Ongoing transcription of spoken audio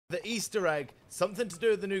The Easter egg, something to do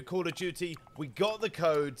with the new Call of Duty. We got the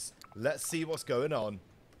codes. Let's see what's going on.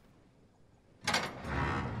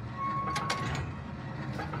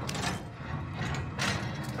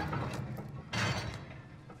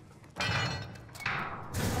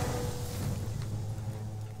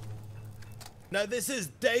 Now, this is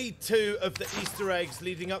day 2 of the Easter eggs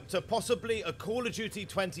leading up to possibly a Call of Duty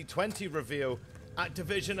 2020 reveal.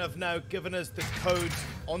 Activision have now given us the codes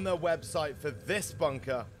on their website for this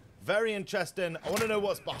bunker. Very interesting. I want to know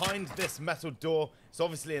what's behind this metal door. It's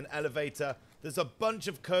obviously an elevator. There's a bunch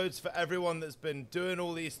of codes for everyone that's been doing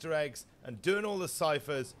all the Easter eggs and doing all the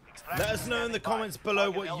ciphers. Let us know in the comments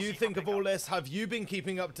below what you think of all this. Have you been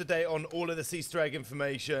keeping up to date on all of this Easter egg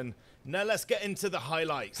information? Now let's get into the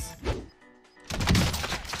highlights.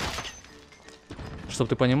 Чтоб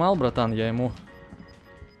ты понимал, братан, я ему...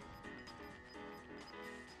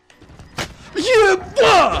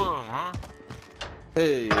 Еба!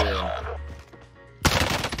 Hey, yeah.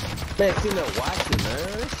 Man, sitting there watching,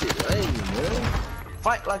 man. That shit lame, man.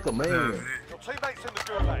 Fight like a man. Your teammates in the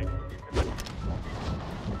gulag.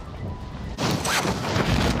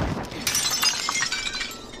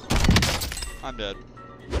 I'm dead.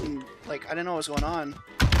 Like, I didn't know what was going on.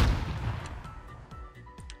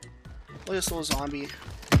 Look at this little zombie.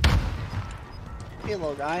 Hey,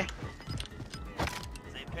 little guy.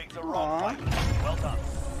 Aww. Well done.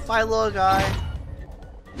 Bye, little guy.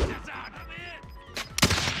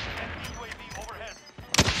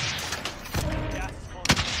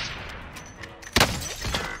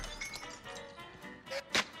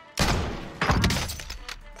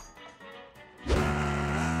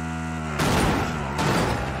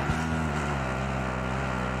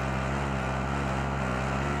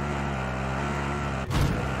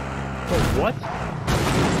 What?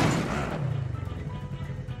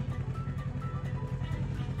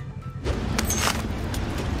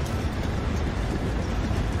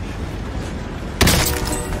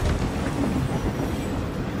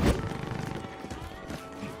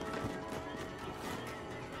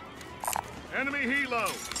 Enemy helo.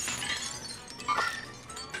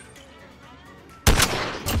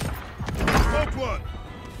 Smoke one.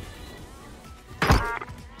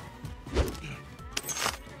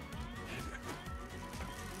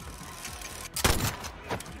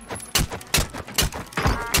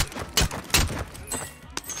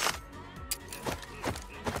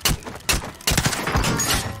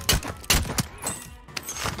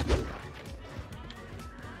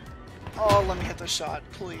 Oh, let me hit the shot,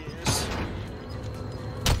 please.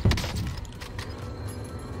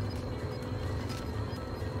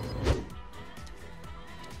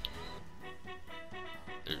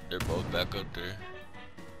 They're both back up there.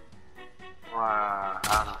 Wow,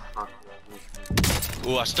 how the fuck did I miss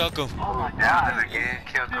you? Ooh, I stuck him. Oh my god, again,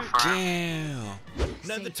 kill confirmed. Damn.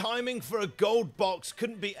 Now, the timing for a gold box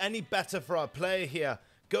couldn't be any better for our player here.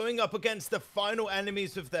 Going up against the final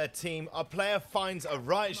enemies of their team, our player finds a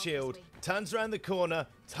riot shield, turns around the corner,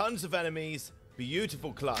 tons of enemies,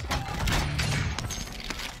 beautiful clutch.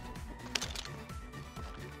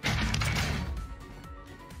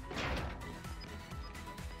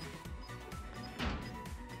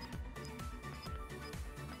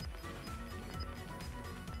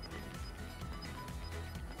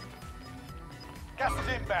 Gas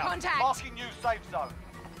is inbound. Contact. Marking new safe zone.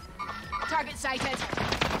 Target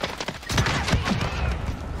sighted.